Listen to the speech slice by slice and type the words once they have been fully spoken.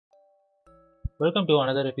Welcome to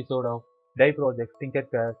another episode of Die Project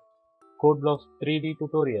CodeBlocks CodeBlocks 3D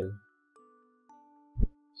tutorial.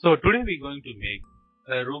 So today we're going to make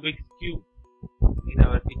a Rubik's cube in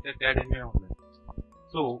our CodeBlocks environment.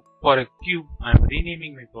 So for a cube, I'm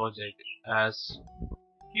renaming my project as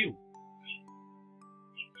cube.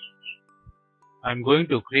 I'm going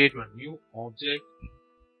to create a new object.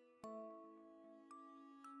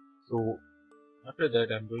 So after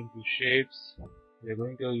that, I'm going to shapes. We're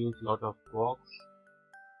going to use a lot of box.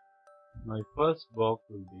 My first box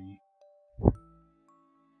will be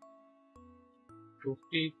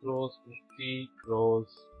 50 cross 50 cross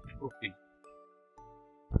 50.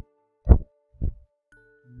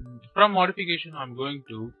 From modification, I'm going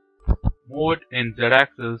to move it in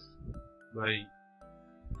Z-axis by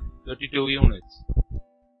 32 units.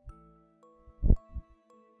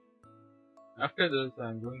 After this,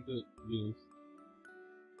 I'm going to use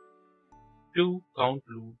two count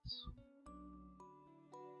loops.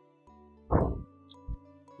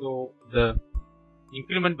 So the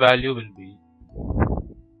increment value will be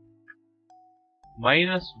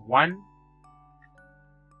 -1,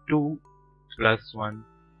 2, +1,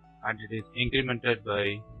 and it is incremented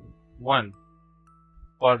by 1.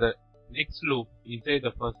 For the next loop, inside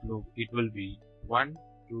the first loop, it will be 1,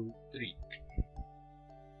 2, 3.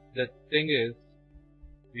 The thing is,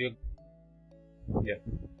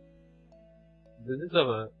 this is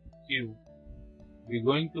our cube. We're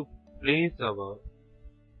going to place our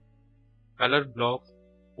color blocks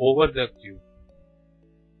over the cube.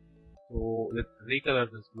 So let's recolor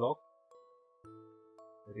this block.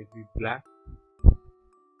 Let it be black.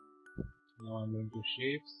 Now I'm going to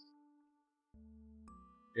shapes,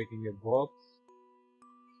 taking a box,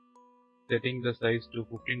 setting the size to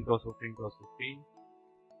 15 cross 15 cross 15.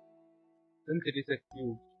 Since it is a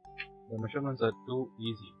cube, the measurements are too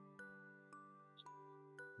easy.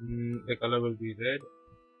 The color will be red.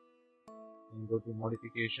 And go to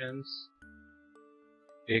modifications,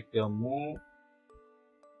 take the move,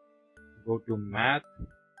 go to math.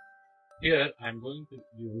 Here I am going to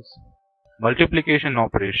use multiplication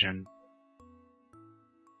operation.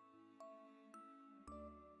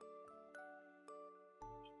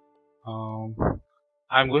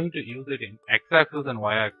 I am going to use it in x-axis and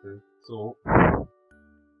y-axis. So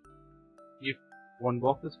if one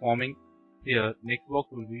box is forming here, next box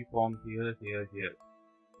will be formed here, here, here.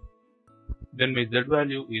 Then my z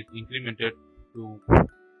value is incremented to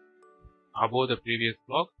above the previous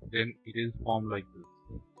block, then it is formed like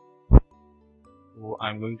this. So I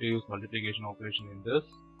am going to use multiplication operation in this.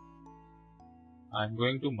 I am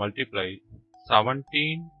going to multiply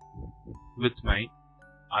 17 with my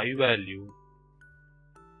I value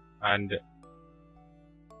and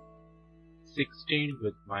 16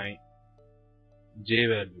 with my j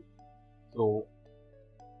value. So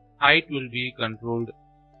height will be controlled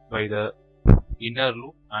by the inner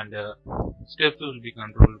loop and steps will be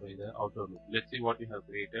controlled by the outer loop. Let's see what we have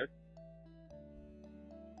created.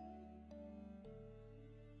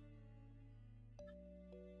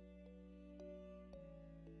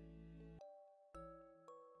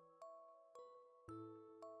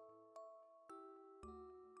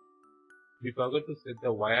 We forgot to set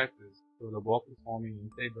the y-axis, so the box is forming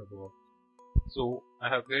inside the box. So I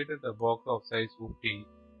have created a box of size 50.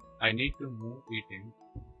 I need to move it in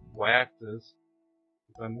y-axis.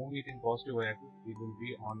 If I move it in positive y-axis, it will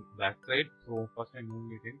be on back side. So first I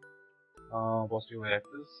move it in positive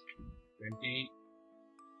y-axis 20.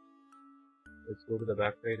 Let's go to the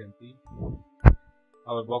back side and see.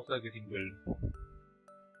 Our box are getting built.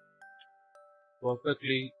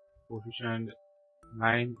 Perfectly positioned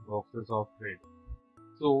 9 boxes of red.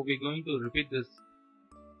 So we're going to repeat this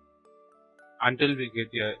until we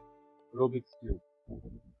get a Rubik's cube.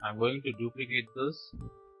 I'm going to duplicate this.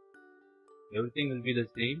 Everything will be the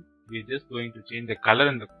same. We're just going to change the color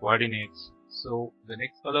and the coordinates. So the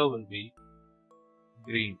next color will be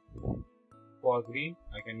green. For green,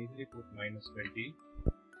 I can easily put -20.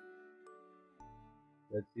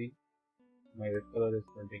 Let's see. My red color is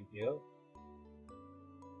printing here.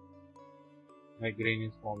 My green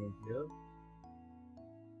is forming here.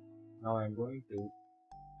 Now I'm going to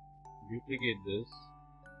duplicate this.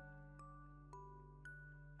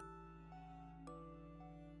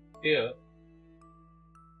 Here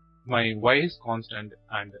my y is constant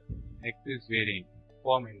and x is varying.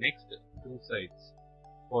 For my next two sides,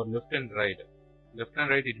 for left and right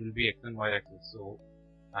it will be x and y axis. So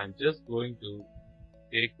I'm just going to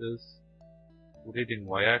take this, put it in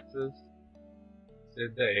y axis,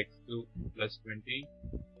 set the x to +20.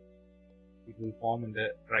 It will form in the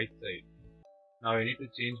right side. Now I need to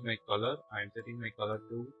change my color. I am setting my color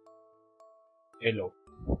to yellow.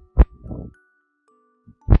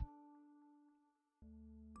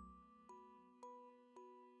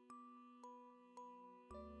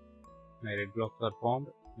 my red blocks are formed,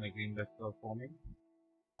 my green blocks are forming.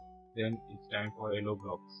 Then it's time for yellow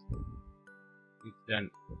blocks. It's done.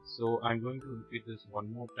 So I'm going to repeat this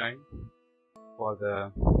one more time for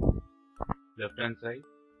the left hand side.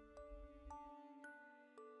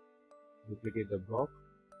 Duplicate the block,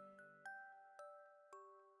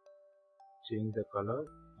 change the color.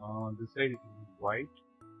 On this side it will be white,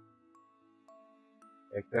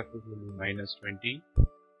 x-axis will be -20.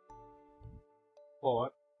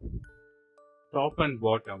 For top and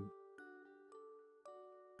bottom,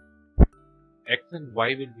 x and y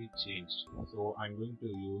will be changed. So I'm going to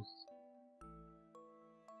use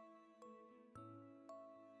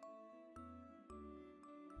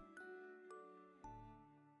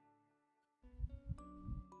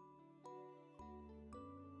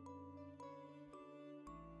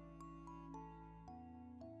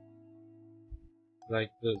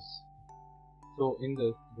like this. So in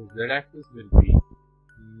this, the z-axis will be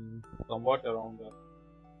somewhat around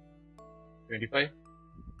 25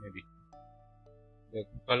 maybe. The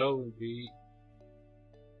color will be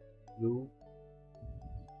blue.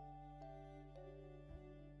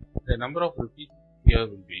 The number of repeats here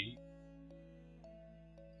will be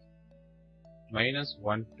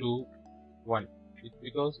 -1 to 1. It's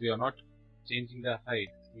because we are not changing the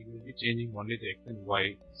height. We will be changing only the x and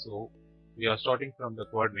y. So we are starting from the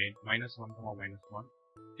coordinate -1, -1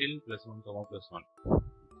 till +1, +1.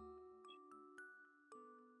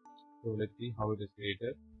 So let's see how it is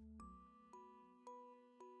created.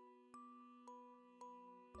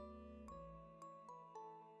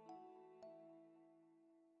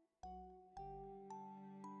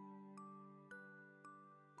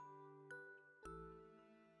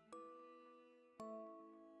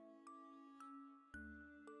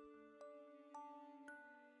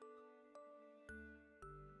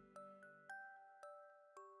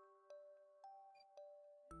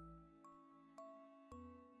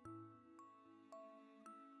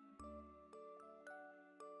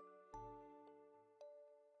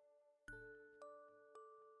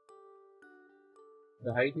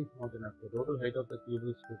 The height is not enough. The total height of the cube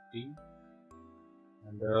is 50,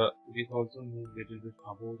 and it is also moved little bit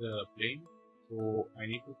above the plane. So I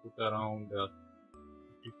need to put around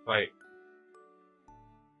 55.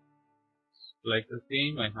 Like the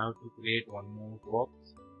same, I have to create one more box.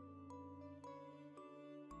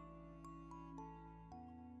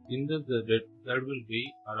 In this, the Z will be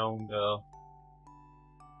around.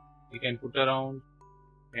 We can put around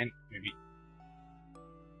 10 maybe.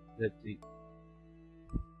 Let's see.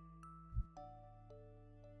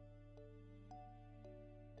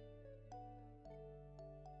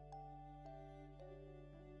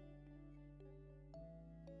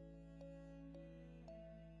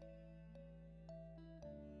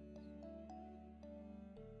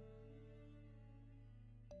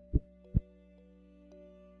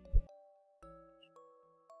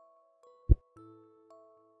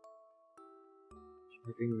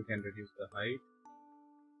 I think we can reduce the height.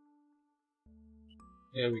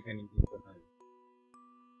 Here we can increase the height.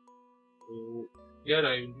 So here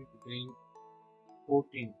I will be putting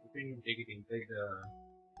 14. 15 will take it inside the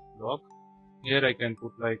block. Here I can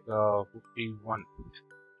put like 51.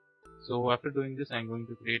 So after doing this, I'm going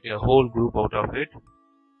to create a whole group out of it.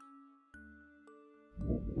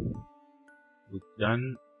 It's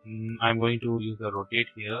done. I'm going to use the rotate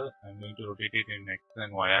here. I'm going to rotate it in x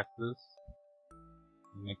and y axis.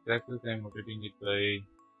 In x axis, I'm rotating it by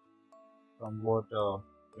somewhat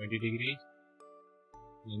 20 degrees.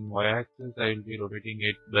 In y axis, I will be rotating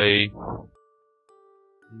it by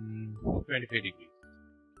 25 degrees.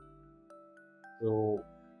 So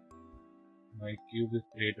my cube is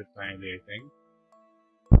created finally, I think.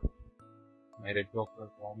 My red blocks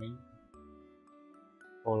are forming,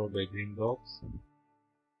 followed by green blocks.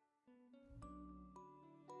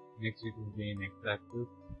 Next it will be in x axis,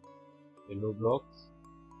 yellow blocks.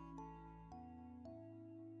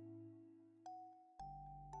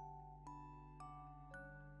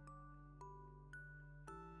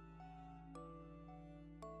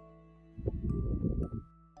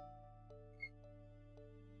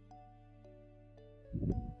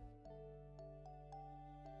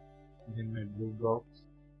 Then my blue blocks.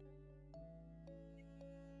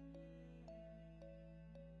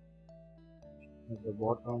 At the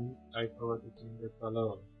bottom, I forgot to change the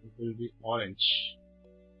color. It will be orange.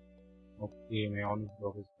 Okay, my orange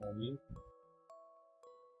block is forming.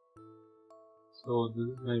 So this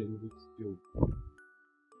is my Rubik's cube.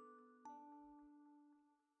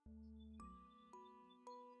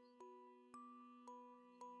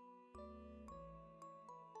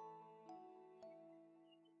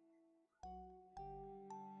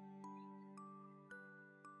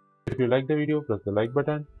 If you like the video, press the like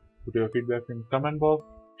button, put your feedback in comment box,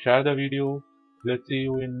 share the video. Let's see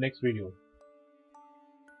you in next video.